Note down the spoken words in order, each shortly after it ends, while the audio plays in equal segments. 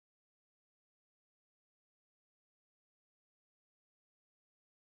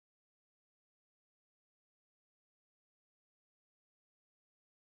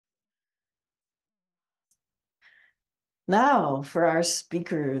Now, for our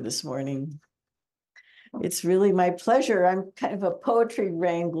speaker this morning, it's really my pleasure. I'm kind of a poetry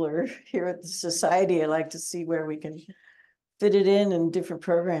wrangler here at the Society. I like to see where we can fit it in different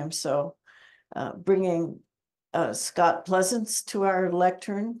programs. So bringing Scott Pleasance to our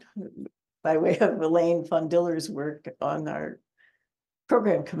lectern by way of Elaine von Diller's work on our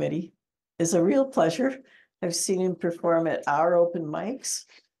program committee is a real pleasure. I've seen him perform at our open mics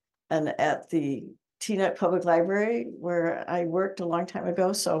and at the Teaneck Public Library where I worked a long time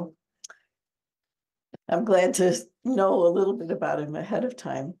ago. So I'm glad to know a little bit about him ahead of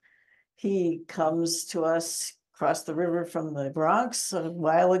time. He comes to us across the river from the Bronx a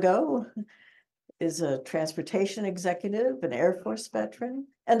while ago, is a transportation executive, an Air Force veteran,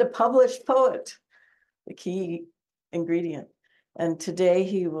 and a published poet, the key ingredient. And today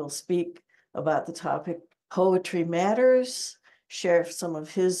he will speak about the topic Poetry Matters, share some of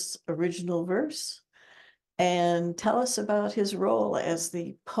his original verse, and tell us about his role as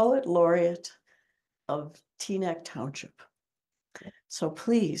the Poet Laureate of Teaneck Township. So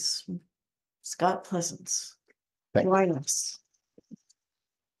please, Scott Pleasance, join us.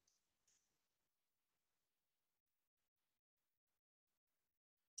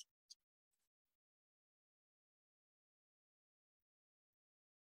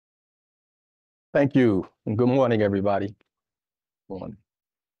 Thank you. And good morning, everybody. Good morning.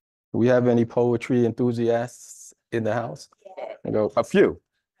 Do we have any poetry enthusiasts in the house? Yeah. Go a few.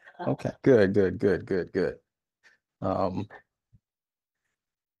 Okay, good.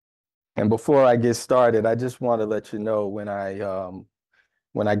 And before I get started, I just want to let you know when I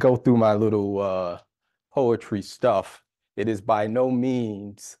go through my little poetry stuff, it is by no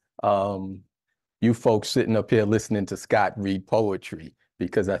means you folks sitting up here listening to Scott read poetry,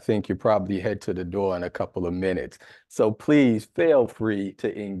 because I think you probably head to the door in a couple of minutes. So please feel free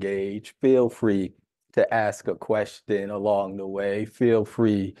to engage, feel free to ask a question along the way, feel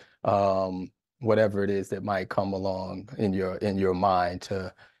free, whatever it is that might come along in your mind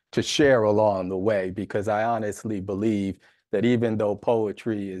to share along the way, because I honestly believe that even though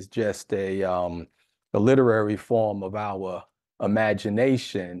poetry is just a literary form of our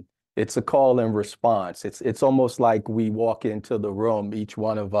imagination, it's a call and response. It's almost like we walk into the room, each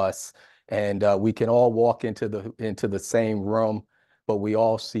one of us, and we can all walk into the same room, but we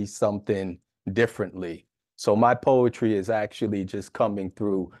all see something differently. So my poetry is actually just coming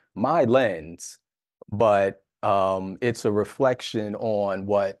through my lens, but it's a reflection on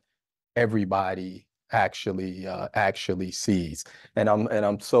what everybody actually sees. And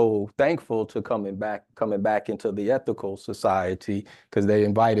I'm so thankful to coming back into the Ethical Society, because they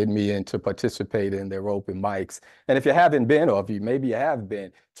invited me in to participate in their open mics. And if you haven't been, or if you maybe you have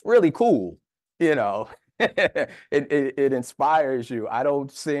been, it's really cool, you know. It inspires you. I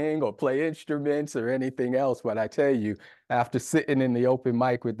don't sing or play instruments or anything else, but I tell you, after sitting in the open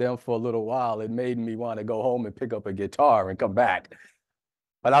mic with them for a little while, it made me want to go home and pick up a guitar and come back.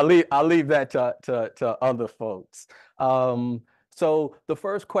 But I'll leave that to other folks. So the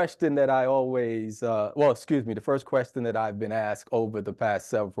first question that I always, the first question that I've been asked over the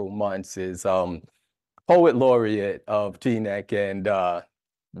past several months is Poet Laureate of Teaneck, and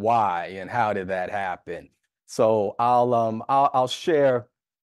why and how did that happen? So I'll share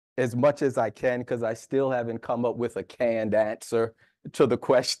as much as I can, because I still haven't come up with a canned answer to the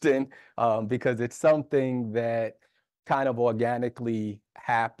question, because it's something that kind of organically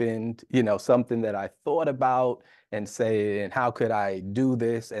happened, something that I thought about and saying, how could I do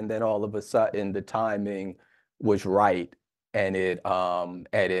this? And then all of a sudden the timing was right, and it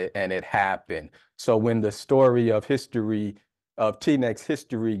happened. So when the story of Teaneck's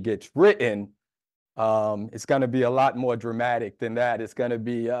history gets written, it's going to be a lot more dramatic than that. It's going to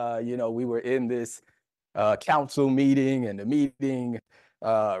be, we were in this council meeting, and the meeting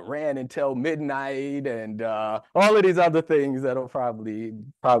ran until midnight, and all of these other things that'll probably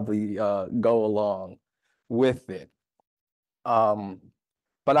go along with it.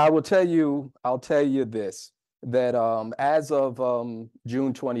 But I'll tell you this, that as of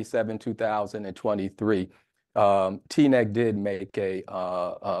June 27, 2023, Teaneck did make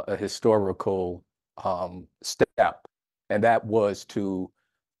a historical step, and that was to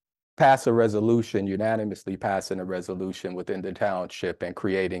unanimously passing a resolution within the township and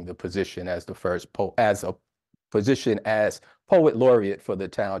creating the position as the first position as Poet Laureate for the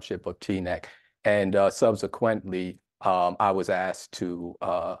township of Teaneck. And subsequently, I was asked to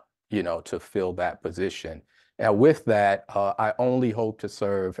fill that position. And with that, I only hope to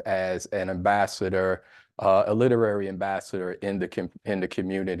serve as an ambassador, a literary ambassador in the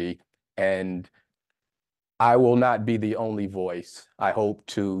community. And I will not be the only voice. I hope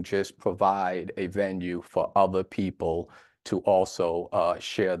to just provide a venue for other people to also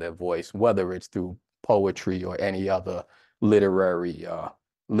share their voice, whether it's through poetry or any other literary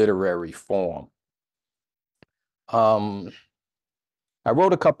form. I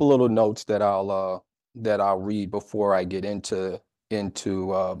wrote a couple little notes that I'll read before I get into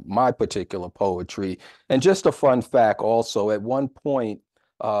my particular poetry. And just a fun fact also, at one point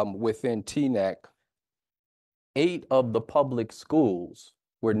within Teaneck, 8 of the public schools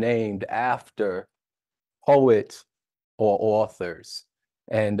were named after poets or authors.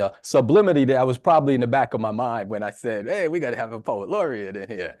 And sublimity, that was probably in the back of my mind when I said, hey, we got to have a poet laureate in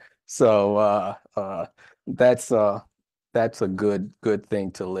here. So that's a good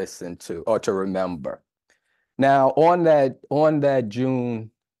thing to listen to or to remember. Now, on that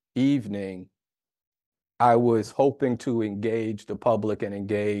June evening, I was hoping to engage the public and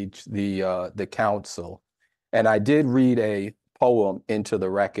engage the council. And I did read a poem into the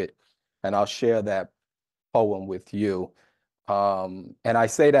record, and I'll share that poem with you. And I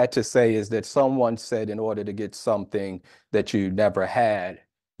say that to say is that someone said in order to get something that you never had,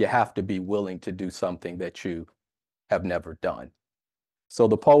 you have to be willing to do something that you have never done. So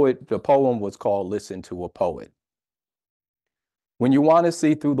the poem was called Listen to a Poet. When you want to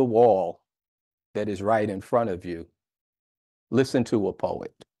see through the wall that is right in front of you, listen to a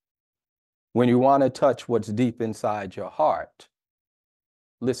poet. When you want to touch what's deep inside your heart,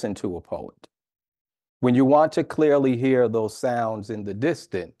 listen to a poet. When you want to clearly hear those sounds in the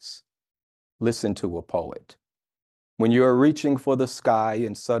distance, listen to a poet. When you're reaching for the sky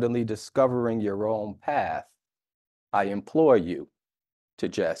and suddenly discovering your own path, I implore you to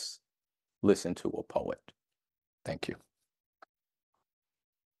just listen to a poet. Thank you.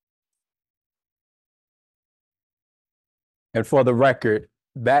 And for the record,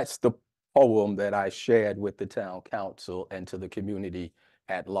 that's the poem that I shared with the town council and to the community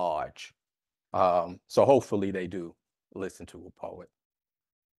at large. So hopefully they do listen to a poet.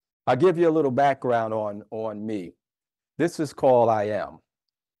 I'll give you a little background on me. This is called I Am.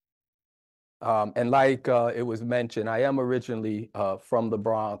 And like it was mentioned, I am originally from the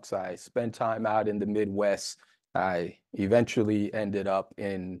Bronx. I spent time out in the Midwest. I eventually ended up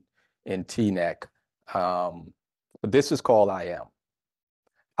in Teaneck. But this is called I Am.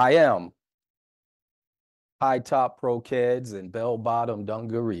 I am high top pro kids and bell bottom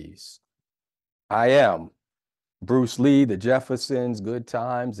dungarees. I am Bruce Lee, the Jeffersons, Good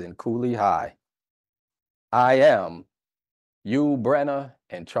Times, and Cooley High. I am Hugh Brenner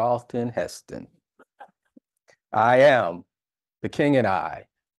and Charlton Heston. I am The King and I,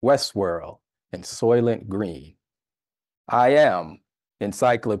 Westworld, and Soylent Green. I am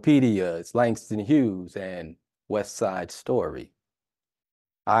Encyclopedias, Langston Hughes, and West Side Story.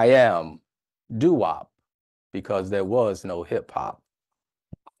 I am doo-wop because there was no hip hop.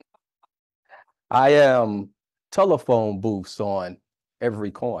 I am telephone booths on every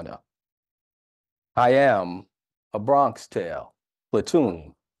corner. I am A Bronx Tale,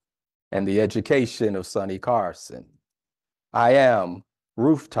 Platoon, and the education of Sonny Carson. I am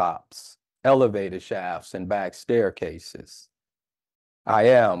rooftops, elevator shafts, and back staircases. I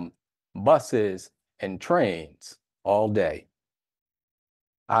am buses and trains all day.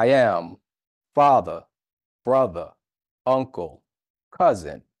 I am father, brother, uncle,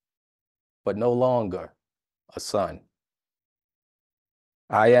 cousin, but no longer a son.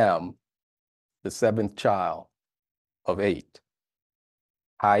 I am the 7th child of 8.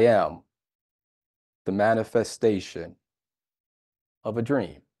 I am the manifestation of a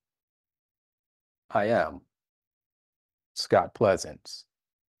dream. I am Scott Pleasants,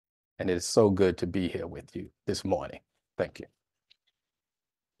 and it is so good to be here with you this morning. Thank you.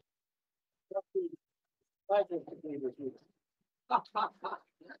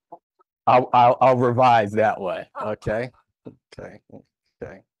 I'll revise that one. Okay. Okay.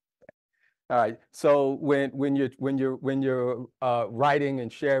 Okay. All right. So when you're writing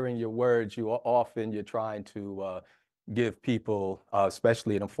and sharing your words, you're trying to give people,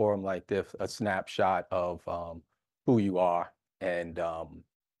 especially in a forum like this, a snapshot of who you are, and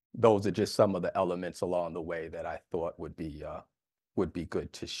those are just some of the elements along the way that I thought would be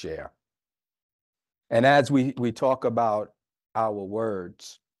good to share. And as we talk about our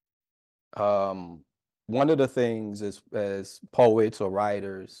words, one of the things as poets or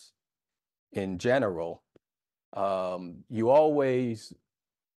writers in general, you always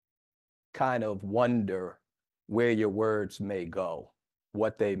kind of wonder where your words may go,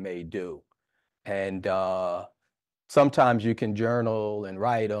 what they may do. And sometimes you can journal and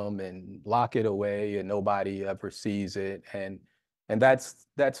write them and lock it away and nobody ever sees it. And that's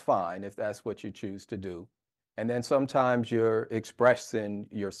fine if that's what you choose to do. And then sometimes you're expressing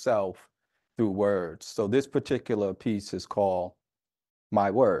yourself through words. So this particular piece is called My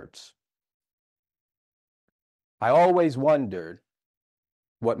Words. I always wondered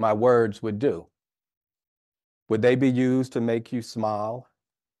what my words would do. Would they be used to make you smile,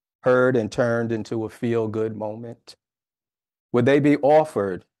 heard and turned into a feel-good moment? Would they be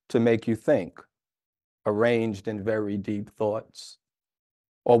offered to make you think, arranged in very deep thoughts?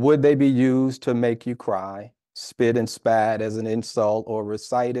 Or would they be used to make you cry, spit and spat as an insult, or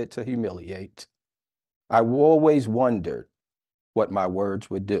recited to humiliate? I always wondered what my words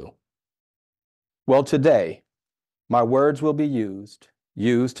would do. Well, today, my words will be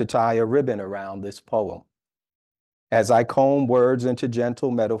used to tie a ribbon around this poem. As I comb words into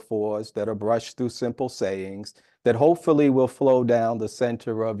gentle metaphors that are brushed through simple sayings that hopefully will flow down the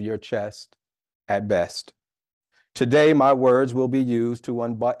center of your chest at best. Today, my words will be used to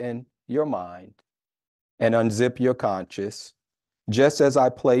unbutton your mind and unzip your conscience, just as I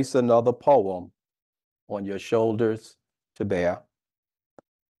place another poem on your shoulders to bear.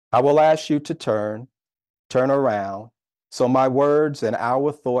 I will ask you to turn around, so my words and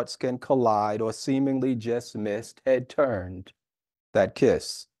our thoughts can collide or seemingly just missed, head turned, that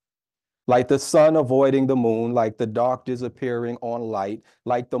kiss. Like the sun avoiding the moon, like the dark disappearing on light,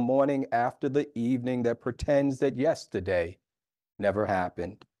 like the morning after the evening that pretends that yesterday never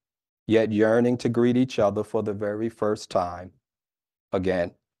happened, yet yearning to greet each other for the very first time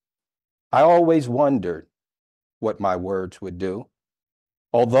again. I always wondered what my words would do.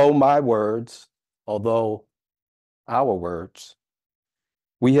 Although our words,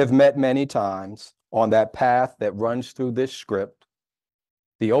 we have met many times on that path that runs through this script,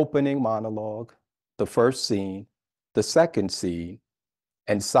 the opening monologue, the first scene, the second scene,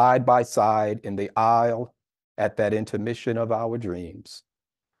 and side by side in the aisle at that intermission of our dreams,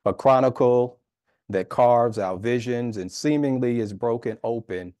 a chronicle that carves our visions and seemingly is broken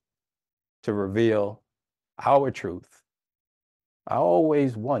open to reveal our truth. I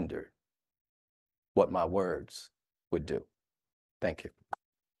always wondered what my words would do. Thank you.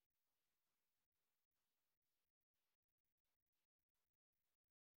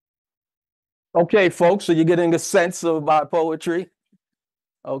 Okay, folks, so you're getting a sense of my poetry?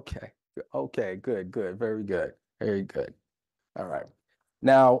 Okay, okay, good, good, very good, very good. All right.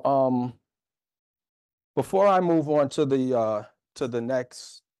 Now, before I move on to the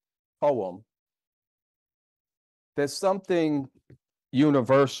next poem, there's something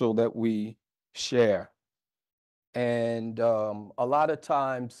universal that we share. And a lot of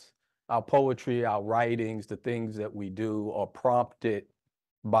times our poetry, our writings, the things that we do are prompted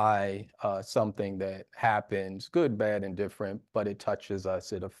by something that happens, good, bad, and different, but it touches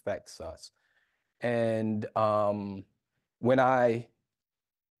us, it affects us. And when I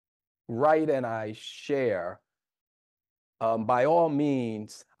write and I share, by all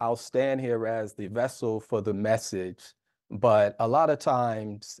means, I'll stand here as the vessel for the message. But a lot of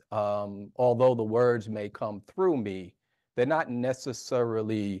times, although the words may come through me, they're not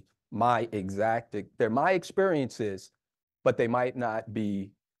necessarily they're my experiences, but they might not be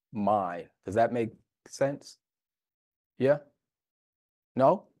mine. Does that make sense? Yeah?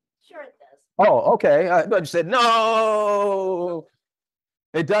 No? Sure it does. Oh, okay. I thought you said no.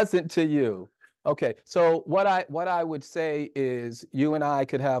 It doesn't to you. Okay, so what I would say is you and I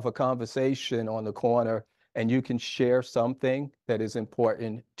could have a conversation on the corner and you can share something that is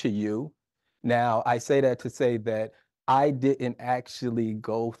important to you. Now, I say that to say that I didn't actually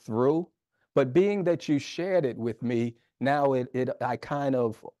go through, but being that you shared it with me, now I kind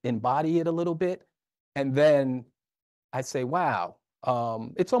of embody it a little bit. And then I say, wow,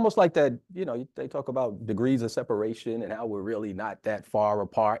 it's almost like that, they talk about degrees of separation and how we're really not that far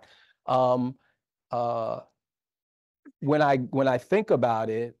apart. Um, uh, when I think about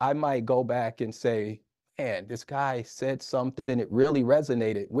it, I might go back and say, man, this guy said something that really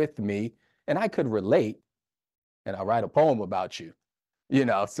resonated with me, and I could relate, and I'll write a poem about you.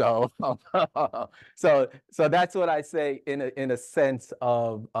 So so that's what I say in a sense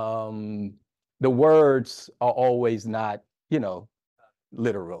of the words are always not,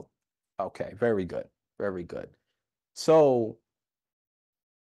 literal. Okay, very good. Very good. So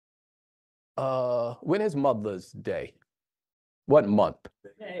when is Mother's Day? What month?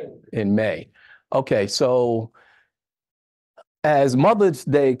 May. In May. Okay, so as Mother's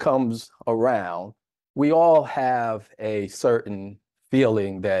Day comes around, we all have a certain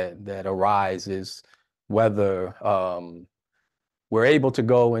feeling that arises, whether we're able to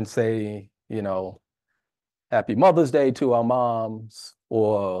go and say, Happy Mother's Day to our moms,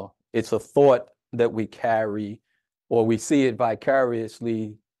 or it's a thought that we carry, or we see it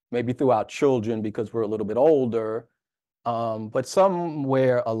vicariously maybe through our children because we're a little bit older, but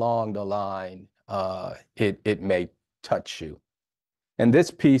somewhere along the line, it may touch you. And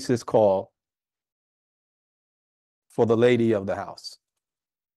this piece is called For the Lady of the House.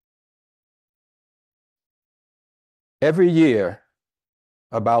 Every year,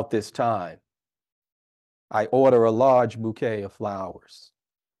 about this time, I order a large bouquet of flowers.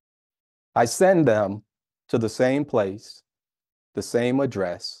 I send them to the same place, the same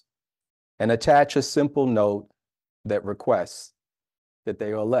address, and attach a simple note that requests that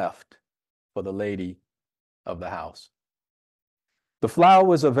they are left for the lady of the house. The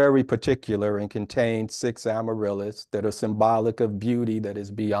flowers are very particular and contain 6 amaryllis that are symbolic of beauty that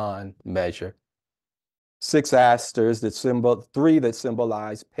is beyond measure. 6 asters that 3 that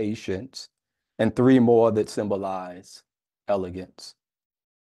symbolize patience, and 3 more that symbolize elegance.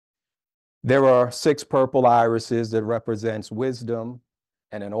 There are 6 purple irises that represents wisdom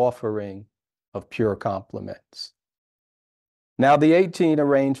and an offering of pure compliments. Now the 18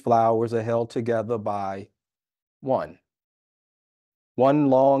 arranged flowers are held together by one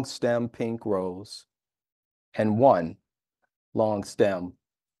long stem pink rose and one long stem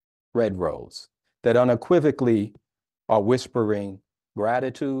red rose that unequivocally are whispering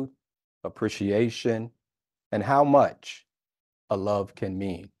gratitude, appreciation, and how much a love can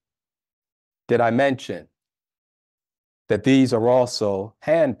mean. Did I mention that these are also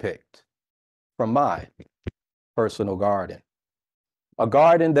handpicked from my personal garden? A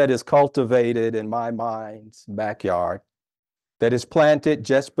garden that is cultivated in my mind's backyard, that is planted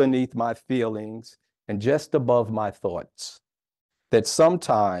just beneath my feelings and just above my thoughts, that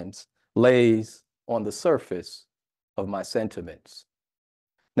sometimes lays on the surface of my sentiments.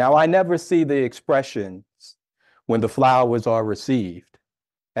 Now, I never see the expressions when the flowers are received,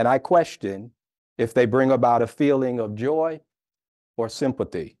 and I question if they bring about a feeling of joy or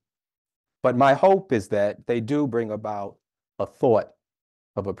sympathy. But my hope is that they do bring about a thought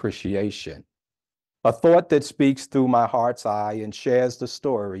of appreciation, a thought that speaks through my heart's eye and shares the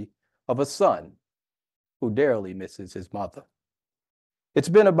story of a son who dearly misses his mother. It's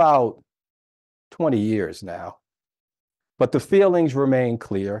been about 20 years now, but the feelings remain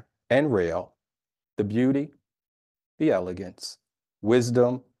clear and real. The beauty, the elegance,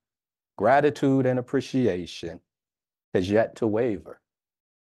 wisdom, gratitude, and appreciation has yet to waver.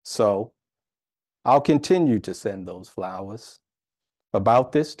 So I'll continue to send those flowers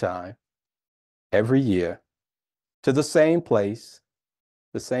about this time every year to the same place,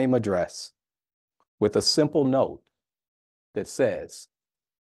 the same address, with a simple note that says,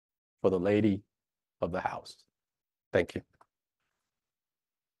 for the lady of the house. Thank you.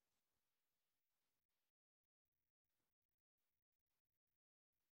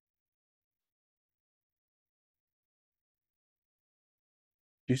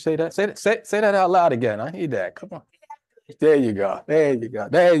 You say that? Say that out loud again. I need that. Come on. There you go. There you go.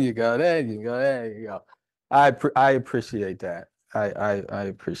 There you go. There you go. There you go. I appreciate that. I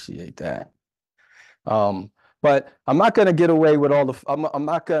appreciate that. But I'm not going to get away with all the. I'm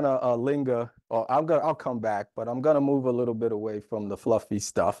not going to linger. Or I'll come back, but I'm going to move a little bit away from the fluffy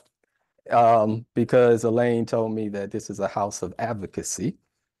stuff, because Elaine told me that this is a house of advocacy,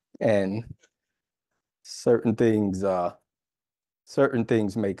 and certain things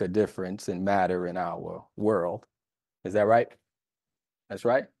make a difference and matter in our world. Is that right? That's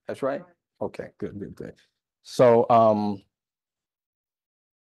right? That's right? Okay, good. So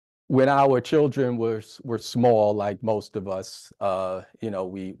when our children were small, like most of us,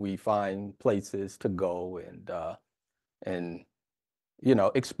 we find places to go and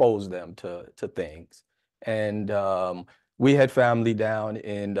expose them to things. And we had family down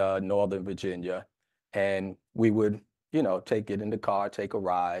in Northern Virginia, and we would take it in the car, take a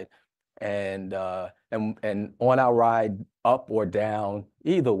ride, and on our ride up or down,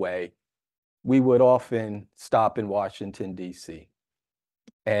 either way, we would often stop in Washington, D.C.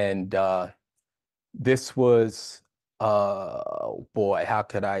 And this was, boy, how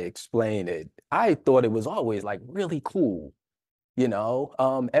could I explain it? I thought it was always like really cool.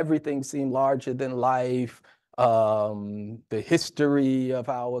 Everything seemed larger than life. The history of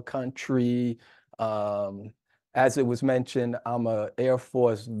our country. As it was mentioned, I'm an Air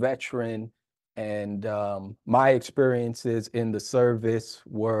Force veteran, and my experiences in the service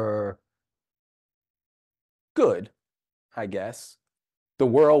were good, I guess. The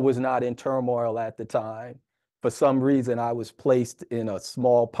world was not in turmoil at the time. For some reason, I was placed in a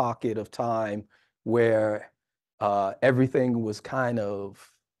small pocket of time where everything was kind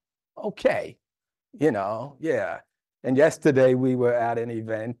of okay, yeah. And yesterday we were at an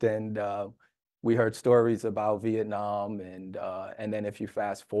event, and We heard stories about Vietnam, and then if you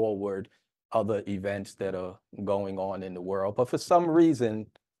fast forward, other events that are going on in the world. But for some reason,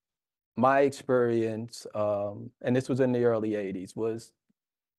 my experience, and this was in the early 80s, was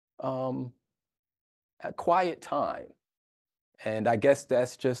um, a quiet time. And I guess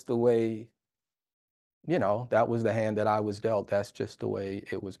that's just the way, that was the hand that I was dealt. That's just the way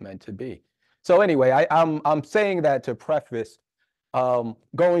it was meant to be. So anyway, I'm saying that to preface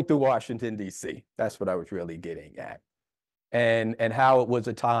going through Washington, D.C. That's what I was really getting at. And how it was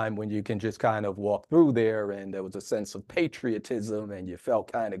a time when you can just kind of walk through there and there was a sense of patriotism and you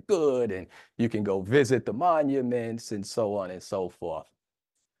felt kind of good and you can go visit the monuments and so on and so forth.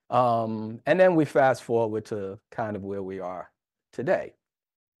 And then we fast forward to kind of where we are today.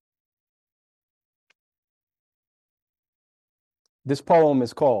 This poem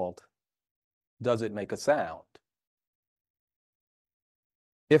is called, Does It Make a Sound?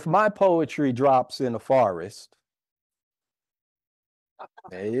 If my poetry drops in a forest,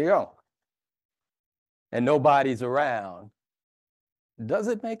 there you go, and nobody's around, does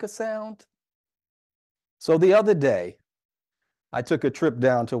it make a sound? So the other day, I took a trip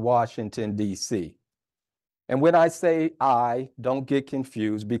down to Washington, D.C. And when I say I, don't get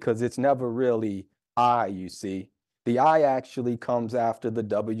confused because it's never really I, you see. The I actually comes after the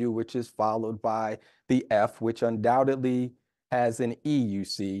W, which is followed by the F, which undoubtedly has an E, you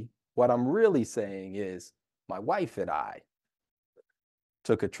see. What I'm really saying is my wife and I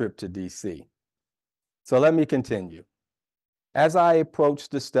took a trip to D.C. So let me continue. As I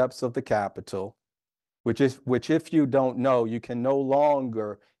approached the steps of the Capitol, which if you don't know, you can no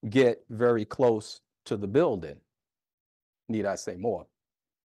longer get very close to the building. Need I say more?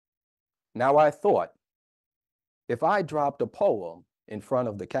 Now I thought, if I dropped a poem in front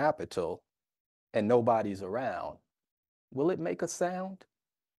of the Capitol and nobody's around, will it make a sound?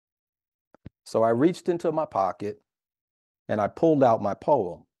 So I reached into my pocket and I pulled out my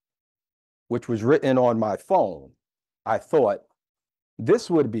poem, which was written on my phone. I thought, this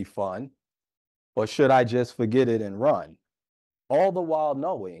would be fun, or should I just forget it and run? All the while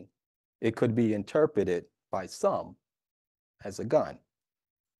knowing it could be interpreted by some as a gun.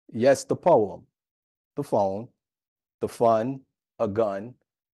 Yes, the poem, the phone, the fun, a gun,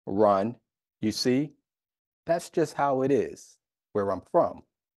 run. You see, that's just how it is where I'm from.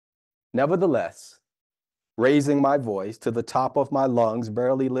 Nevertheless, raising my voice to the top of my lungs,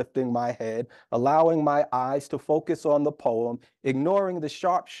 barely lifting my head, allowing my eyes to focus on the poem, ignoring the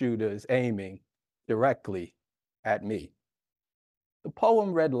sharpshooters aiming directly at me. The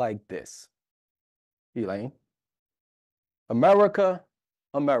poem read like this, Elaine. America,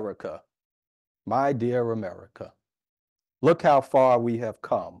 America, my dear America, look how far we have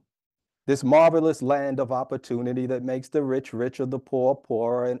come. This marvelous land of opportunity that makes the rich richer, the poor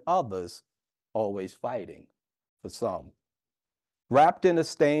poorer, and others always fighting for some. Wrapped in a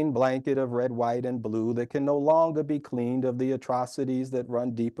stained blanket of red, white, and blue that can no longer be cleaned of the atrocities that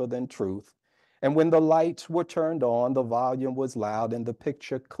run deeper than truth. And when the lights were turned on, the volume was loud and the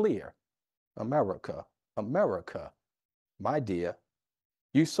picture clear. America, America, my dear,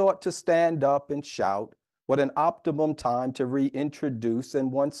 you sought to stand up and shout. What an optimum time to reintroduce.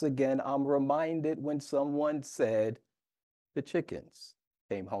 And once again, I'm reminded when someone said, the chickens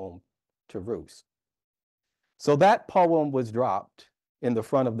came home to roost. So that poem was dropped in the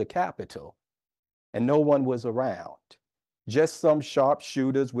front of the Capitol, and no one was around. Just some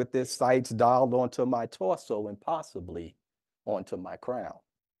sharpshooters with their sights dialed onto my torso and possibly onto my crown.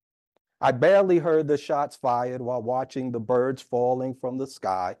 I barely heard the shots fired while watching the birds falling from the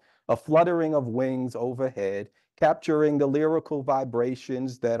sky, a fluttering of wings overhead, capturing the lyrical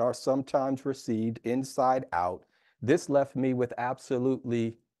vibrations that are sometimes received inside out. This left me with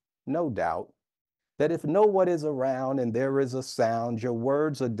absolutely no doubt that if no one is around and there is a sound, your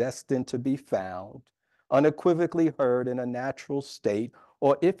words are destined to be found, unequivocally heard in a natural state,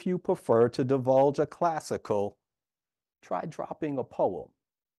 or if you prefer to divulge a classical, try dropping a poem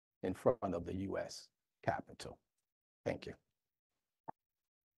in front of the U.S. Capitol. Thank you.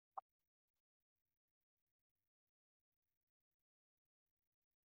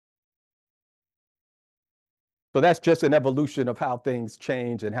 So that's just an evolution of how things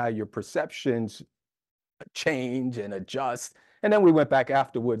change and how your perceptions change and adjust. And then we went back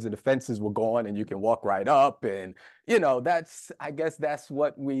afterwards and the fences were gone and you can walk right up. And, I guess that's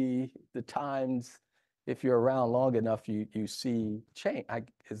what the times, if you're around long enough, you see change.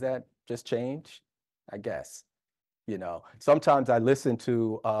 Is that just change? I guess. Sometimes I listen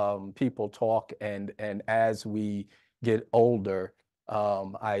to people talk and as we get older,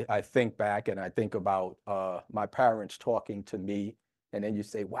 I think back and I think about my parents talking to me And then you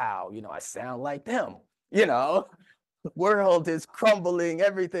say, wow, I sound like them, the world is crumbling,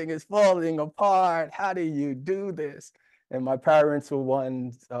 everything is falling apart. How do you do this? And my parents were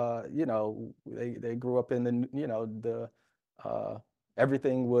ones, they grew up in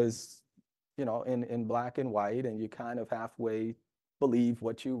everything was, in black and white, and you kind of halfway believe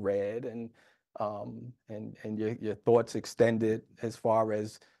what you read, and your thoughts extended as far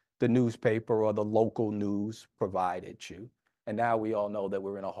as the newspaper or the local news provided you. And now we all know that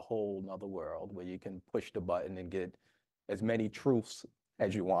we're in a whole nother world where you can push the button and get as many truths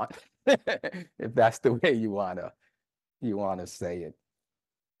as you want, if that's the way you wanna say it.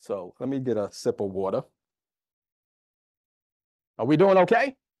 So let me get a sip of water. Are we doing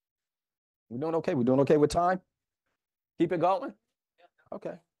okay? We doing okay? We doing okay with time? Keep it going?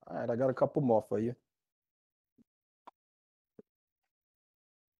 Okay. All right, I got a couple more for you.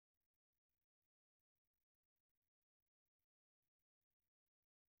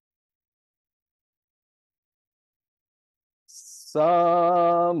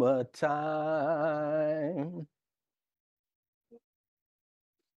 Summertime,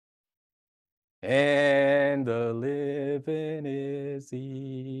 and the living is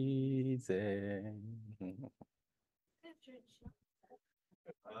easy.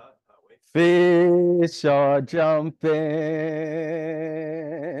 Fish are jumping,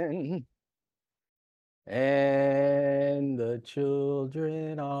 and the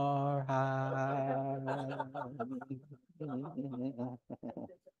children are high.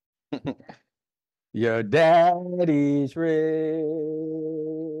 Your daddy's rich,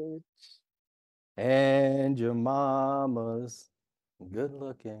 and your mama's good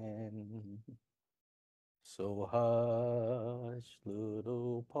looking. So hush,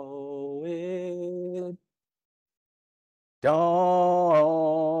 little poet, don't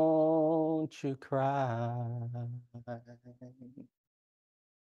you cry.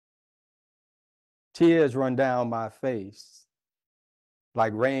 Tears run down my face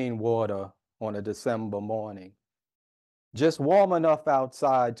like rainwater on a December morning. Just warm enough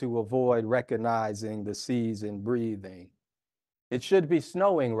outside to avoid recognizing the season breathing. It should be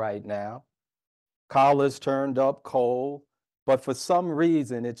snowing right now. Collars turned up cold, but for some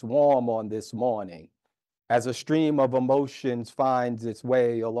reason it's warm on this morning as a stream of emotions finds its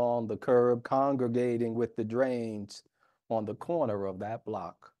way along the curb, congregating with the drains on the corner of that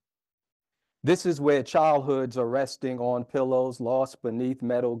block. This is where childhoods are resting on pillows lost beneath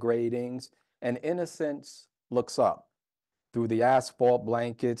metal gratings, and innocence looks up through the asphalt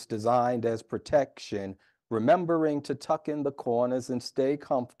blankets designed as protection, remembering to tuck in the corners and stay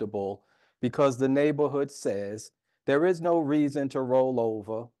comfortable because the neighborhood says there is no reason to roll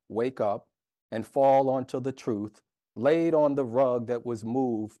over, wake up, and fall onto the truth laid on the rug that was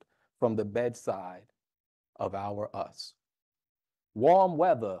moved from the bedside of our us. Warm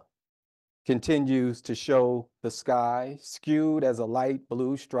weather continues to show the sky skewed as a light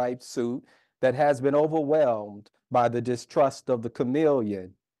blue striped suit that has been overwhelmed by the distrust of the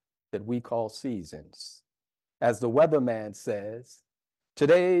chameleon that we call seasons. As the weatherman says,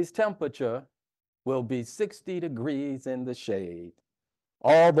 today's temperature will be 60 degrees in the shade,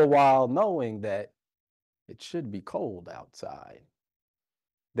 all the while knowing that it should be cold outside.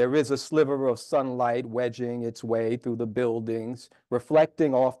 There is a sliver of sunlight wedging its way through the buildings,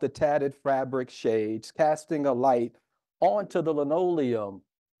 reflecting off the tattered fabric shades, casting a light onto the linoleum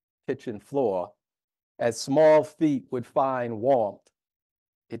kitchen floor. As small feet would find warmth,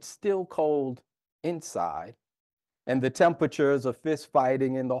 it's still cold inside, and the temperatures are fist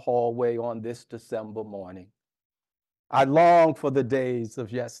fighting in the hallway on this December morning. I long for the days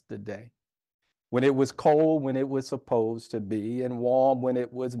of yesterday, when it was cold when it was supposed to be, and warm when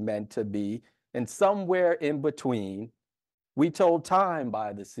it was meant to be, and somewhere in between, we told time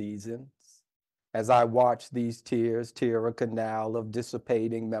by the seasons. As I watched these tears tear a canal of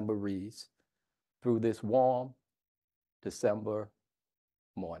dissipating memories through this warm December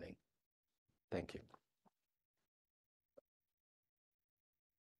morning. Thank you.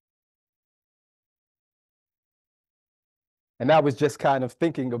 And I was just kind of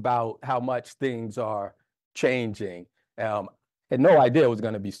thinking about how much things are changing. Had no idea it was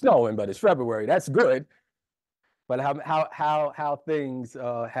going to be snowing, but it's February. That's good. But how things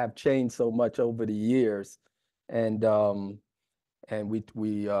have changed so much over the years, and we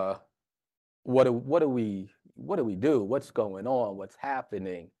what do we do? What's going on? What's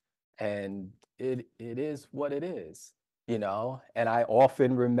happening? And it is what it is, And I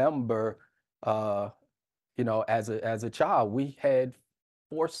often remember, as a child, we had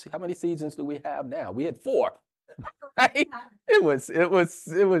four. How many seasons do we have now? We had four, right? It was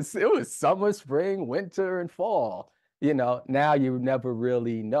summer, spring, winter, and fall. now you never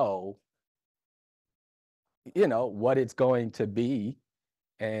really know, what it's going to be.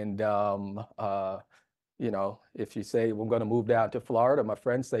 And, if you say, we're going to move down to Florida, my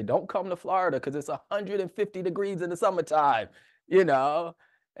friends say, don't come to Florida because it's 150 degrees in the summertime, you know,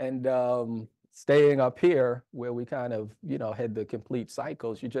 and staying up here where we kind of, had the complete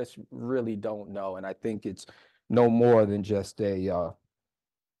cycles, you just really don't know. And I think it's no more than just a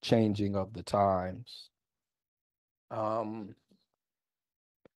changing of the times. I'll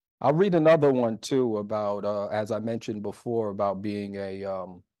read another one too about, as I mentioned before, about being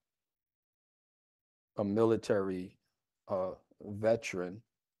a military veteran.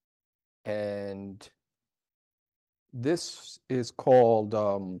 And this is called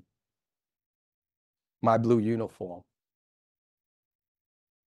My Blue Uniform.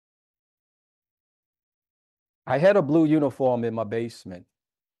 I had a blue uniform in my basement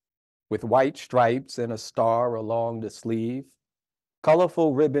with white stripes and a star along the sleeve,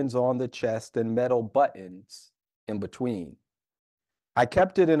 colorful ribbons on the chest, and metal buttons in between. I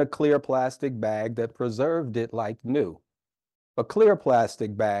kept it in a clear plastic bag that preserved it like new, a clear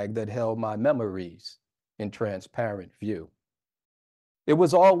plastic bag that held my memories in transparent view. It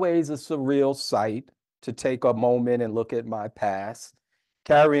was always a surreal sight to take a moment and look at my past,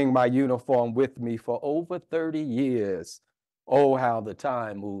 carrying my uniform with me for over 30 years. Oh, how the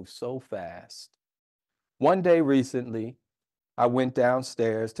time moves so fast. One day recently, I went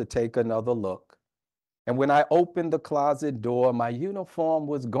downstairs to take another look, and when I opened the closet door, my uniform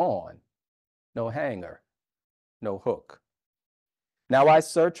was gone. No hanger, no hook. Now I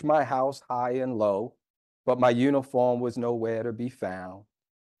searched my house high and low, but my uniform was nowhere to be found.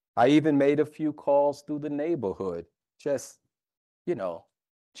 I even made a few calls through the neighborhood, just, you know,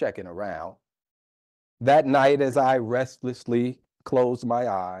 checking around. That night, as I restlessly closed my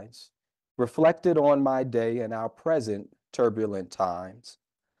eyes, reflected on my day and our present turbulent times,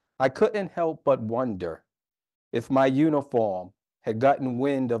 I couldn't help but wonder if my uniform had gotten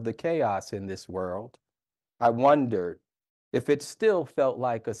wind of the chaos in this world. I wondered if it still felt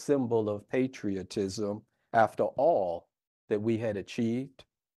like a symbol of patriotism after all that we had achieved.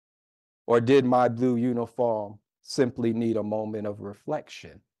 Or did my blue uniform simply need a moment of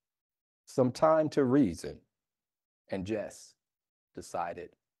reflection, some time to reason, and just decided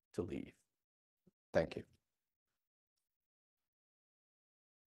to leave? Thank you.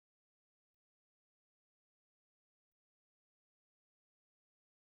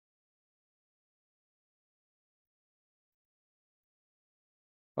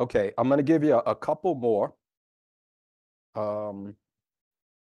 Okay, I'm going to give you a couple more.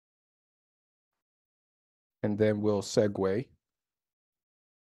 And then we'll segue.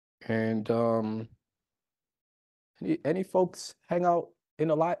 And any folks hang out in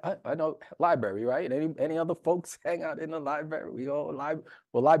the I know library, right? Any other folks hang out in the library? We all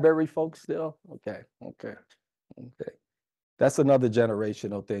well, library folks still? Okay. That's another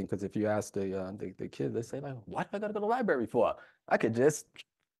generational thing, because if you ask the kids, they say like, "What am I gonna go to the library for? I could just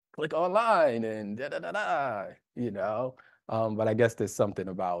click online and da da da da," But I guess there's something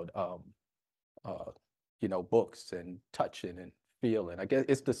about uh, books and touching and feeling. I guess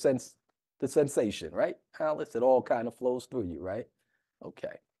it's the sensation, right, Alice? It all kind of flows through you, right?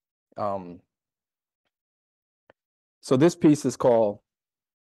 Okay. So this piece is called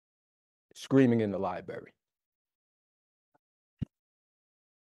Screaming in the Library.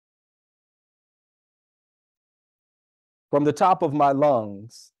 From the top of my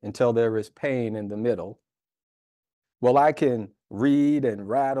lungs until there is pain in the middle, well, I can read and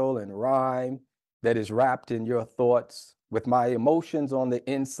rattle and rhyme that is wrapped in your thoughts with my emotions on the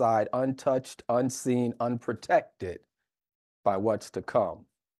inside, untouched, unseen, unprotected by what's to come.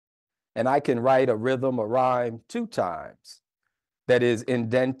 And I can write a rhythm, a rhyme 2 times that is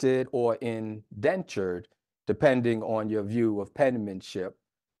indented or indentured, depending on your view of penmanship,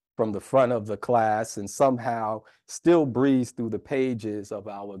 from the front of the class, and somehow still breeze through the pages of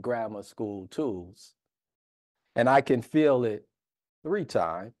our grammar school tools. And I can feel it 3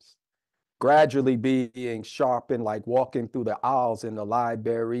 times, gradually being sharpened, like walking through the aisles in the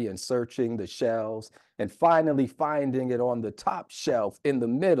library and searching the shelves, and finally finding it on the top shelf in the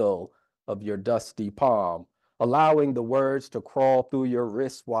middle of your dusty palm, allowing the words to crawl through your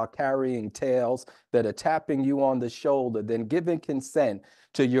wrists while carrying tales that are tapping you on the shoulder, then giving consent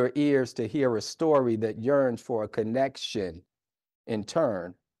to your ears to hear a story that yearns for a connection, in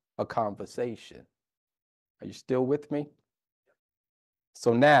turn, a conversation. Are you still with me?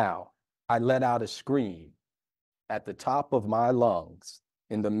 So now I let out a scream at the top of my lungs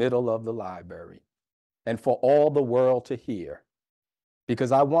in the middle of the library, and for all the world to hear,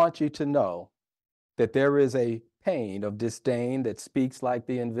 because I want you to know that there is a pain of disdain that speaks like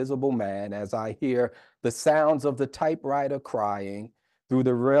the invisible man as I hear the sounds of the typewriter crying through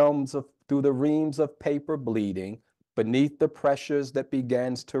the reams of paper bleeding beneath the pressures that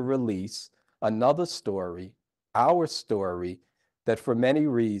begins to release another story, our story, that for many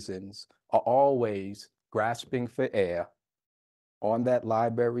reasons are always grasping for air on that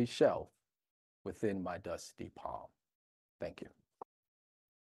library shelf within my dusty palm. Thank you.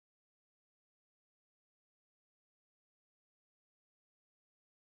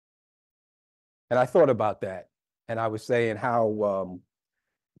 And I thought about that, and I was saying how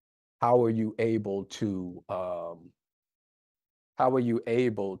are you able to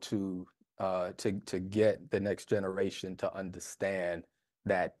to get the next generation to understand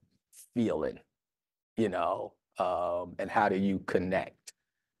that feeling, you know, and how do you connect?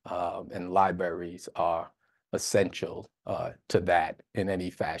 And libraries are essential to that in any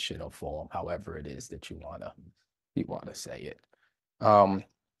fashion or form, however it is that you wanna say it.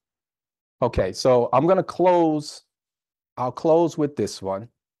 Okay, so I'll close with this one.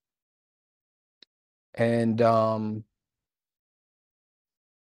 And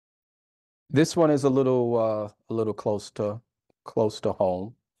this one is a little close to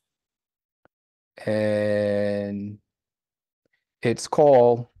home. And it's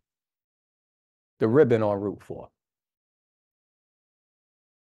called The Ribbon on Route 4.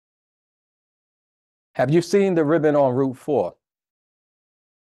 Have you seen the ribbon on Route 4?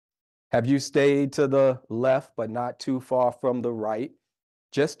 Have you stayed to the left, but not too far from the right,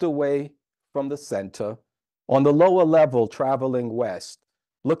 just away from the center, on the lower level traveling west,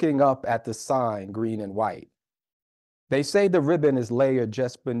 looking up at the sign, green and white? They say the ribbon is layered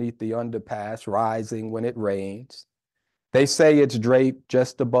just beneath the underpass, rising when it rains. They say it's draped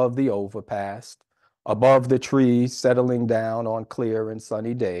just above the overpass, above the trees settling down on clear and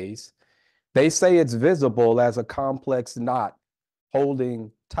sunny days. They say it's visible as a complex knot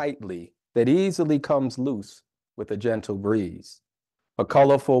holding tightly that easily comes loose with a gentle breeze. A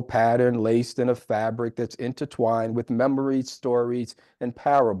colorful pattern laced in a fabric that's intertwined with memories, stories, and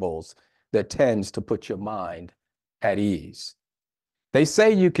parables that tends to put your mind at ease. They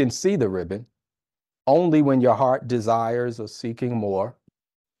say you can see the ribbon only when your heart desires or seeking more.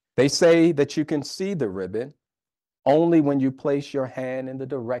 They say that you can see the ribbon only when you place your hand in the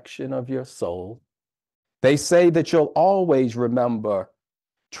direction of your soul. They say that you'll always remember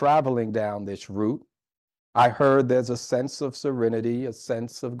traveling down this route. I heard there's a sense of serenity, a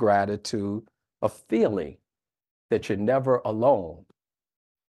sense of gratitude, a feeling that you're never alone.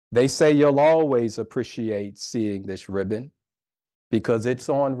 They say you'll always appreciate seeing this ribbon because it's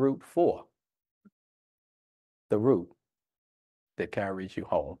on Route 4, the route that carries you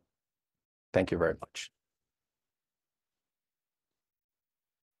home. Thank you very much.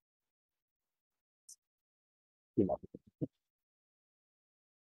 You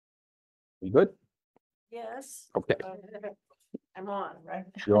good? Yes. Okay. I'm on, right?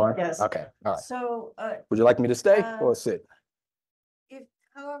 You're on? Yes. Okay, all right. So, Would you like me to stay or sit? if,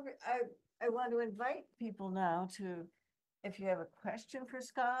 however, I want to invite people now to, if you have a question for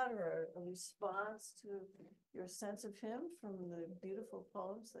Scott or a response to your sense of him from the beautiful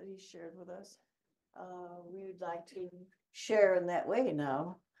poems that he shared with us, we would like to share in that way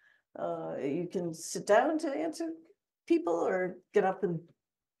now. You can sit down to answer people or get up and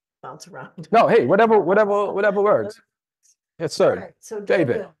bounce around. No, hey, whatever works. Yes, All sir. right, so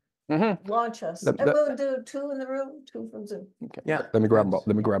David. David, launch us. Let- And let- we'll do two in the room, two from Zoom. Okay. Yeah, Let me grab thanks.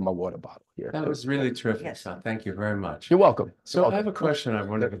 my water bottle here. That was really terrific, Yes. Scott. Thank you very much. You're welcome. So I have a question I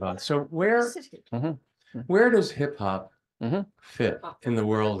wondered about. So Sit here. where does hip hop Mhm. fit in the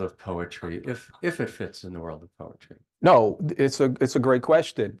world of poetry, if it fits in the world of poetry? No, it's a great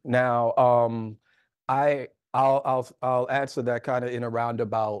question. Now, I'll answer that kind of in a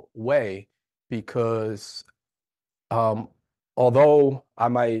roundabout way because although I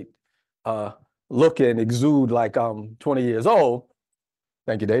might look and exude like I'm 20 years old,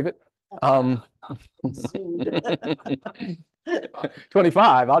 thank you, David.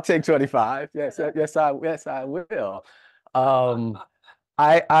 25, I'll take 25. Yes, I will.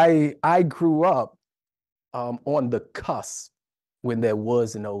 I grew up on the cusp when there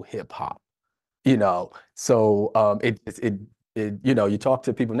was no hip hop, you know. So you talk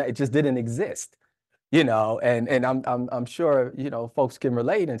to people now, it just didn't exist, you know, and I'm sure, folks can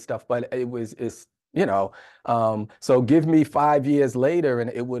relate and stuff, but it's so give me 5 years later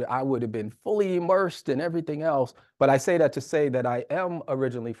and I would have been fully immersed in everything else. But I say that to say that I am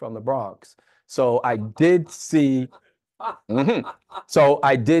originally from the Bronx. So I did see So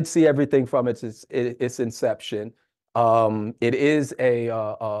I did see everything from its inception. It is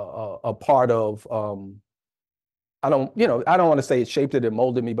a part of I don't want to say it shaped it and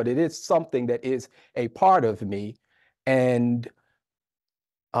molded me, but it is something that is a part of me. And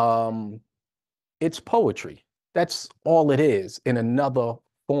it's poetry. That's all it is in another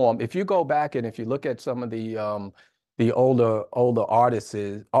form. If you go back and if you look at some of the older artists,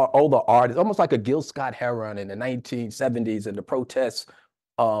 almost like a Gil Scott Heron in the 1970s and the protest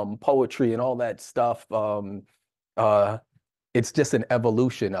poetry and all that stuff. It's just an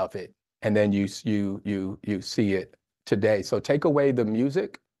evolution of it, and then you see it today. So take away the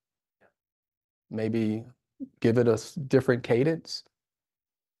music, maybe give it a different cadence,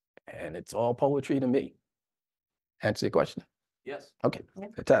 and it's all poetry to me. Answer your question? Yes. Okay, Yeah.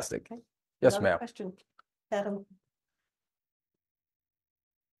 fantastic. Okay. Yes, Another ma'am. question, Adam.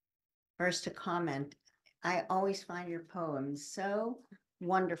 First, a comment. I always find your poems so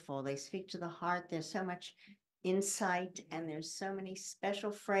wonderful. They speak to the heart. There's so much insight and there's so many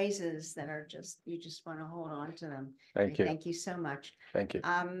special phrases that are you just want to hold on to them. Thank you. Thank you so much. Thank you.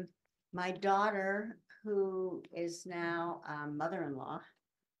 My daughter, who is now mother-in-law,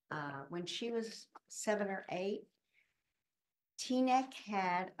 when she was 7 or 8, Teaneck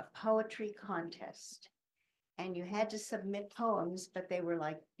had a poetry contest. And you had to submit poems, but they were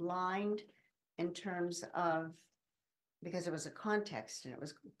like blind in terms of, because it was a contest and it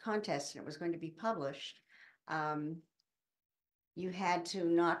was going to be published. You had to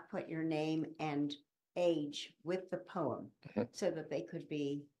not put your name and age with the poem so that they could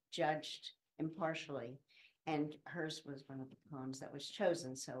be judged impartially. And hers was one of the poems that was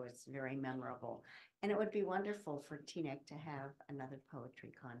chosen, so it's very memorable. And it would be wonderful for Teaneck to have another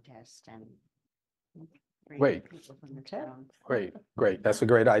poetry contest and bring Great. people from the town. Great, great. That's a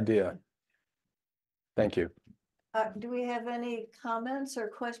great idea. Thank you. Do we have any comments or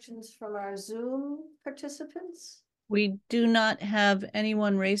questions from our Zoom participants? We do not have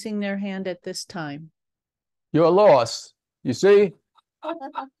anyone raising their hand at this time. You're lost. You see,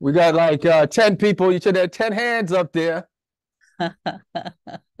 we got like 10 people. You should have 10 hands up there. Well,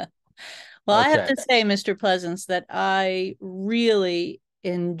 I have Okay. to say, Mr. Pleasance, that I really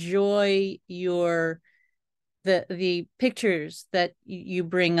enjoy the pictures that you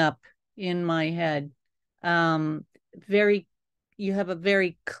bring up in my head. You have a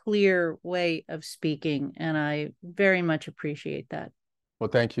very clear way of speaking, and I very much appreciate that. Well,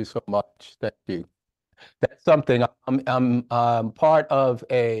 thank you so much. Thank you. That's something I'm part of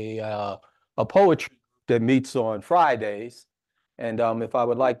a poetry group that meets on Fridays. And if I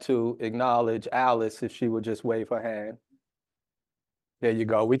would like to acknowledge Alice, if she would just wave her hand. There you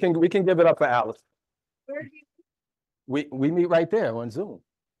go. We can give it up for Alice. Where do you? We meet right there on Zoom.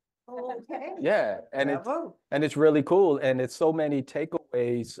 Okay. Yeah, and Bravo. it's really cool, and it's so many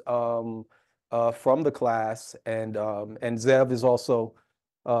takeaways from the class, and Zev is also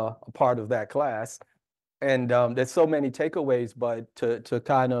a part of that class, and there's so many takeaways. But to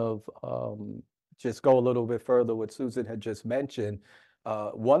kind of just go a little bit further, what Susan had just mentioned,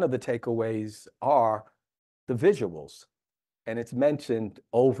 one of the takeaways are the visuals, and it's mentioned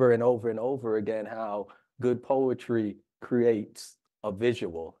over and over and over again how good poetry creates a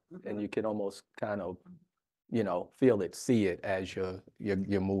visual, and you can almost kind of, feel it, see it as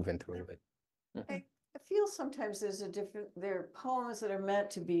you're moving through it. I feel sometimes there are poems that are meant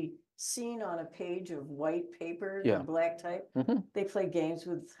to be seen on a page of white paper, Yeah. the black type. They play games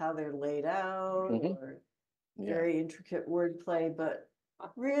with how they're laid out or Yeah. very intricate wordplay, but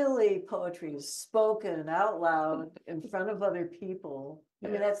really poetry is spoken out loud in front of other people. I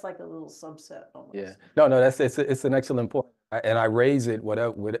mean, that's like a little subset almost. Yeah. No, it's an excellent point. And I raise it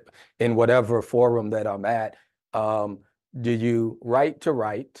in whatever forum that I'm at. Do you write to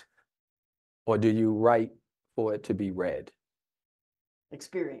write, or do you write for it to be read?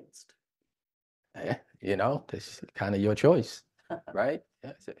 Experienced. That's kind of your choice, right?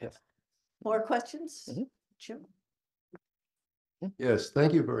 Yes. More questions? Jim? Yes,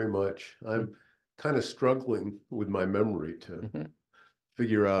 thank you very much. I'm kind of struggling with my memory to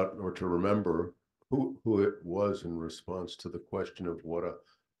figure out or to remember who it was in response to the question of what a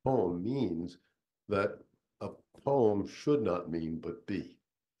poem means, that a poem should not mean but be.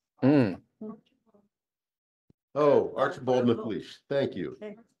 Oh, Archibald MacLeish, thank you.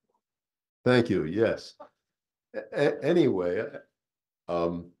 Thank you, yes. Anyway,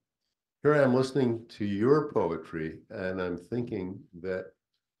 here I am listening to your poetry, and I'm thinking that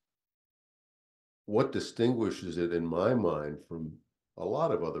what distinguishes it in my mind from a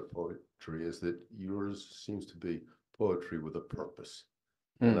lot of other poetry is that yours seems to be poetry with a purpose.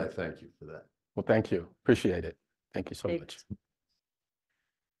 And I thank you for that. Well, thank you. Appreciate it. Thank you so much.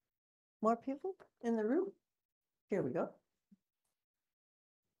 More people in the room? Here we go.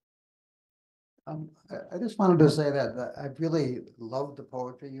 I just wanted to say that I really love the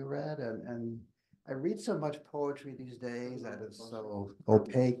poetry you read, and I read so much poetry these days that is so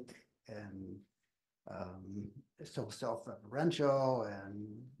opaque and so self-referential and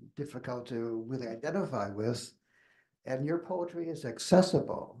difficult to really identify with. And your poetry is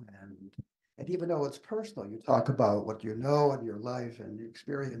accessible, and even though it's personal, you talk about what you know in your life and your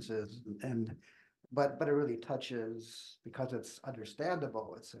experiences, and but it really touches, because it's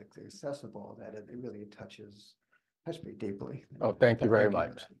understandable, it's accessible, that it really touched me deeply. Oh, thank you very for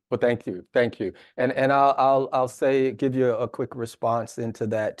much. that. Well, thank you. And I'll say, give you a quick response into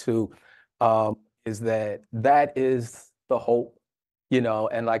that too. Is that is the hope, you know,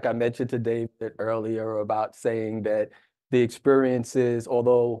 and like I mentioned to David earlier about saying that the experiences,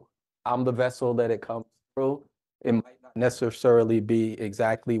 although I'm the vessel that it comes through, it might not necessarily be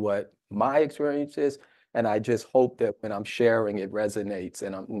exactly what my experience is. And I just hope that when I'm sharing, it resonates.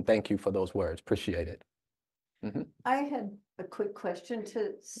 And thank you for those words. Appreciate it. I had a quick question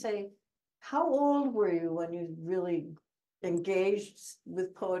to say, how old were you when you really engaged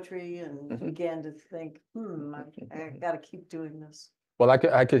with poetry and began to think, I gotta keep doing this? Well,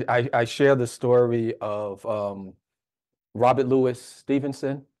 I share the story of Robert Louis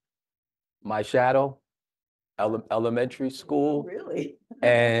Stevenson, My Shadow, elementary school. Really?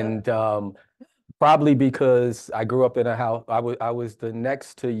 And probably because I grew up in a house, I was the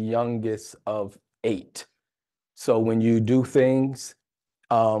next to youngest of 8. So when you do things,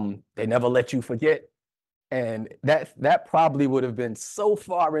 they never let you forget. And that probably would have been so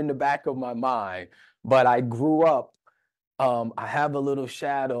far in the back of my mind. But I grew up, I have a little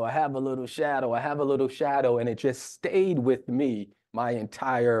shadow, I have a little shadow, I have a little shadow, and it just stayed with me my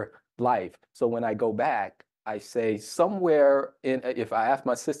entire life. So when I go back, I say somewhere if I ask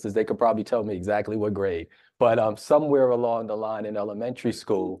my sisters, they could probably tell me exactly what grade, but somewhere along the line in elementary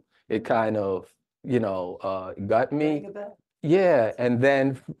school, it kind of, got me. Rang a bell. Yeah, and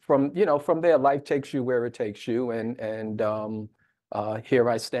then from there, life takes you where it takes you, and here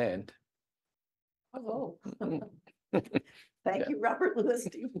I stand. Oh. Thank you, Robert Louis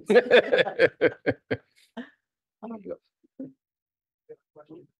Stevenson.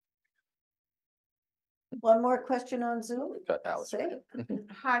 One more question on Zoom? Alice. Say it.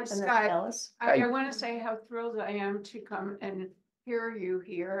 Hi, And then Scott. Alice. I want to say how thrilled I am to come and hear you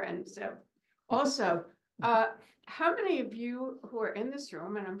here. And so also, how many of you who are in this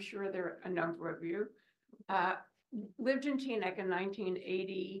room, and I'm sure there are a number of you, lived in Teaneck in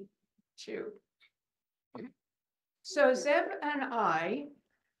 1982? So Zeb and I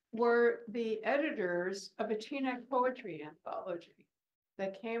were the editors of a Teaneck poetry anthology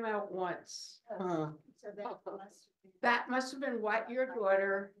that came out once. So That must have been what your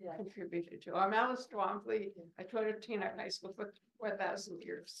daughter contributed to. I'm Alice Twombly. I taught at Teaneck High School for 4,000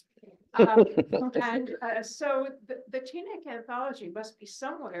 years. So the Teaneck anthology must be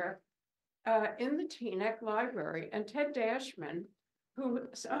somewhere in the Teaneck library. And Ted Dashman, who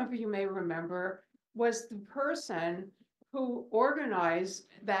some of you may remember, was the person who organized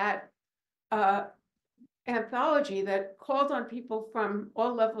that anthology that called on people from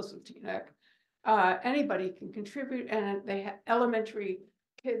all levels of Teaneck. Anybody can contribute, and they had elementary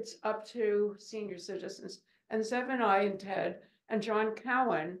kids up to senior citizens. And Zev and I and Ted and John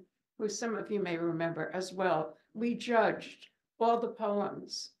Cowan, who some of you may remember as well, we judged all the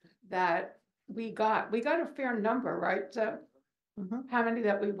poems that we got. We got a fair number, right, Zev? How many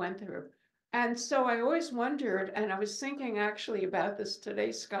that we went through. And so I always wondered, and I was thinking actually about this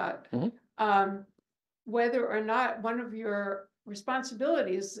today, Scott, whether or not one of your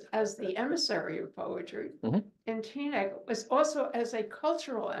responsibilities as the emissary of poetry in Teaneck was also as a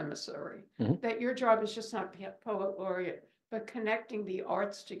cultural emissary, that your job is just not poet laureate, but connecting the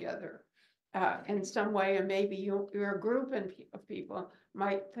arts together in some way. And maybe your group of people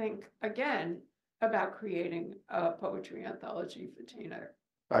might think again about creating a poetry anthology for Teaneck.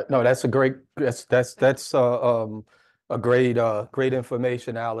 No, that's a great, that's a great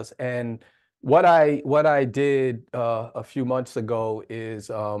information, Alice. And what I did a few months ago is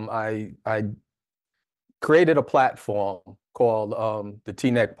I created a platform called the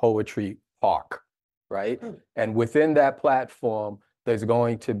Teaneck Poetry Park, right? And within that platform, there's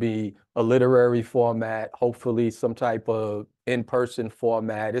going to be a literary format, hopefully some type of in-person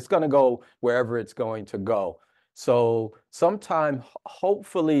format. It's going to go wherever it's going to go. So sometime,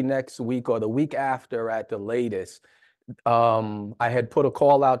 hopefully next week or the week after at the latest, I had put a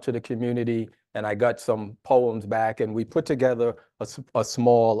call out to the community and I got some poems back, and we put together a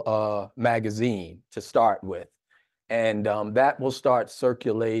small magazine to start with. And that will start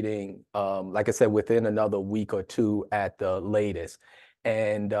circulating, like I said, within another week or two at the latest.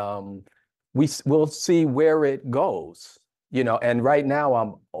 And we'll see where it goes, you know, and right now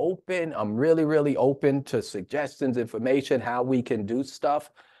I'm open. I'm really, really open to suggestions, information, how we can do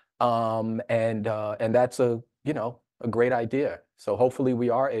stuff. And that's you know, a great idea. So hopefully we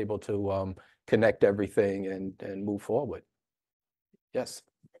are able to connect everything and move forward. Yes.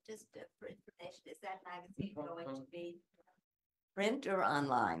 Just for information, is that magazine going to be print or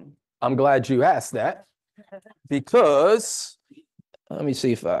online? I'm glad you asked that because let me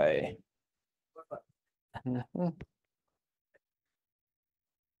see if I.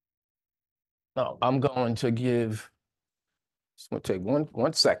 No, I'm going to give. It's going to take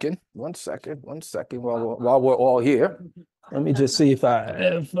one second while we're all here. Let me just see if I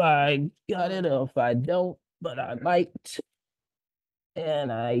got it or if I don't, but I might.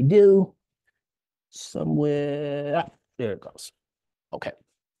 And I do somewhere. There it goes. Okay.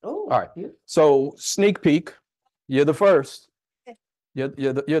 Oh. All right. So sneak peek. You're the first. You're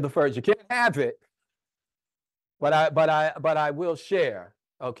the first. You can't have it, but I will share.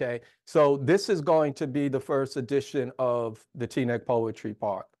 Okay. So this is going to be the first edition of the Teaneck Poetry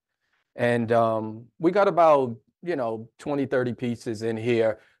Park. And we got about, 20, 30 pieces in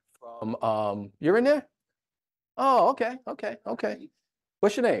here from you're in there? Oh, okay.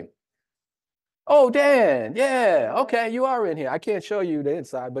 What's your name? Oh, Dan. Yeah. Okay. You are in here. I can't show you the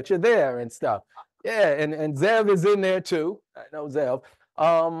inside, but you're there and stuff. Yeah. And Zev is in there too. I know Zev.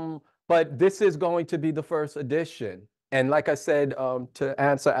 But this is going to be the first edition. And like I said, to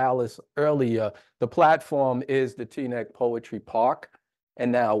answer Alice earlier, the platform is the Teaneck Poetry Park.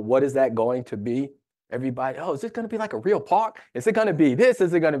 And now what is that going to be? Everybody, oh, is it going to be like a real park? Is it going to be this?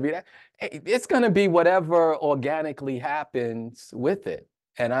 Is it going to be that? It's going to be whatever organically happens with it.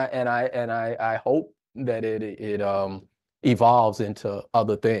 And I hope that it evolves into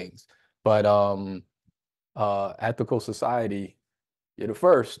other things. But Ethical Society, you're the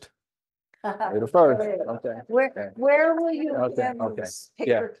first. You're the first. Okay. Where will you Okay, have okay. these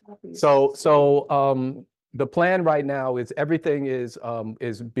paper copies? So the plan right now is everything is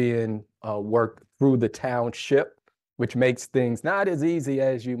being worked through the township, which makes things not as easy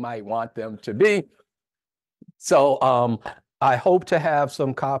as you might want them to be. So I hope to have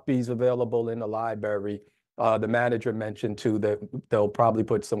some copies available in the library. The manager mentioned too that they'll probably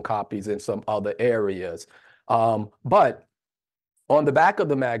put some copies in some other areas. But on the back of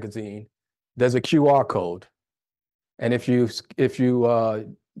the magazine, there's a QR code. And if you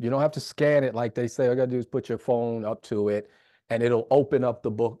you don't have to scan it like they say, all you gotta do is put your phone up to it and it'll open up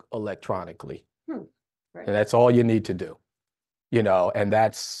the book electronically. Right. And that's all you need to do. And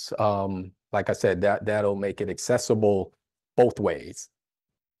that's like I said, that'll make it accessible both ways.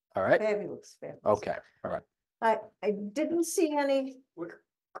 All right. Fabulous. Okay. All right. I didn't see any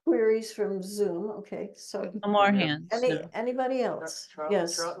queries from Zoom. Okay, so No more hands. No. anybody else?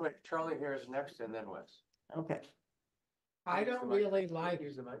 Yes, Charlie here is next and then Wes. okay. I don't really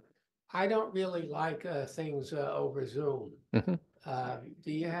like things over Zoom. Mhm.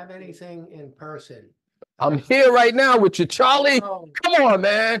 Do you have anything in person? I'm here right now with you, Charlie. Oh, Come on,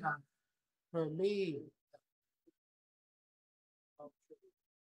 man. for me.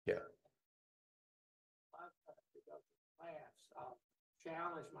 Yeah. I'll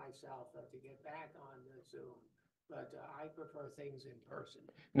challenge myself to get back on the Zoom, but I prefer things in person.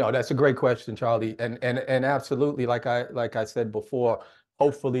 No, that's a great question, Charlie. And absolutely, like I said before,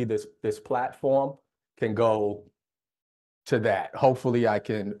 hopefully this platform can go to that. Hopefully I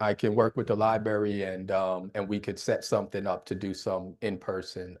can work with the library and we could set something up to do some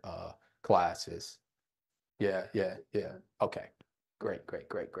in-person classes. Yeah. Okay. Great.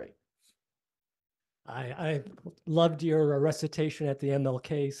 I loved your recitation at the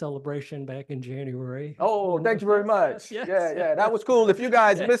MLK celebration back in January. Oh, thank you very much. Yes, Yeah. That was cool. If you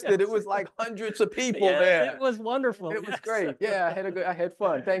guys missed it, it yes. was like hundreds of people Yes, there. it was wonderful. It was Yes. great. Yeah, I had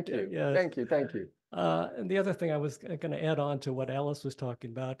fun. Thank you. Yes. Thank you. And the other thing I was going to add on to what Alice was talking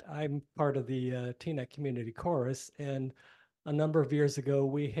about, I'm part of the Teaneck Community Chorus, and a number of years ago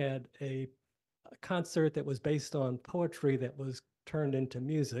we had a concert that was based on poetry that was turned into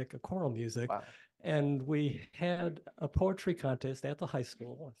music, a choral music. Wow. And we had a poetry contest at the high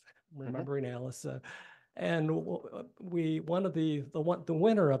school, remembering Alice. And the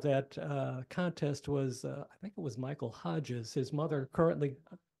winner of that contest was, I think it was Michael Hodges. His mother currently,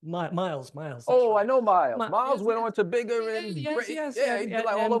 Miles. That's Oh, right. I know Miles. Miles yes, went on to bigger and Yes, great. yes, Yeah, and- he's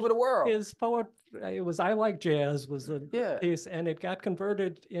like all and over the world. His poet, it was "I Like Jazz" was the Yeah. piece, and it got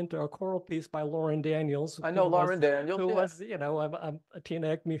converted into a choral piece by Lauren Daniels. I know who Lauren Daniels. who yeah. was, a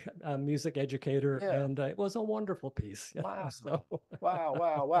Teaneck music educator, Yeah. and it was a wonderful piece. Wow. So,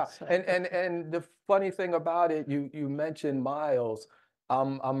 Wow. So- And the funny thing about it, you mentioned Miles.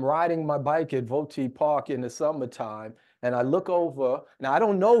 I'm riding my bike at Voti Park in the summertime, and I look over. Now I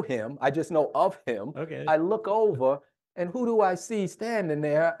don't know him. I just know of him. Okay. I look over, and who do I see standing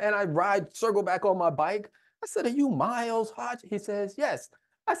there? And I circle back on my bike. I said, "Are you Miles Hodge?" He says, "Yes."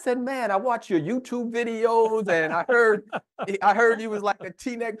 I said, "Man, I watch your YouTube videos, and I heard he was like a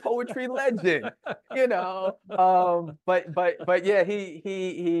Teaneck poetry legend, you know." But yeah,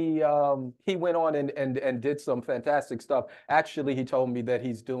 he went on and did some fantastic stuff. Actually, he told me that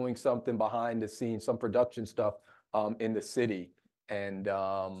he's doing something behind the scenes, some production stuff in the city. And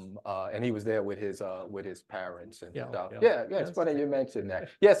he was there with his parents and stuff. Yeah, it's That's funny you great. mentioned that.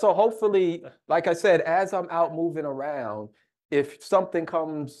 Yeah, so hopefully, like I said, as I'm out moving around, if something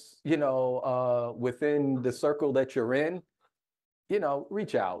comes, within the circle that you're in,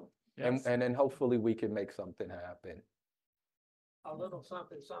 reach out Yes. and then hopefully we can make something happen. A little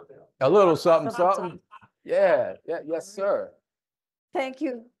something, something. A little something, something. Yeah, yes, sir. Thank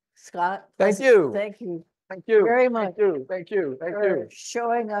you, Scott. Thank you. Thank you Thank you. very much Thank you. for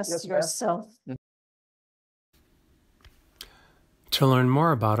showing us Yes, ma'am. yourself. To learn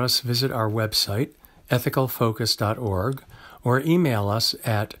more about us, visit our website, ethicalfocus.org, or email us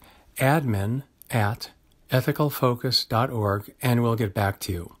at admin@ethicalfocus.org, and we'll get back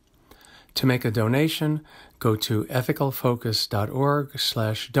to you. To make a donation, go to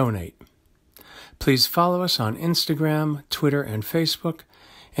ethicalfocus.org/donate. Please follow us on Instagram, Twitter, and Facebook,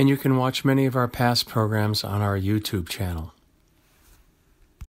 and you can watch many of our past programs on our YouTube channel.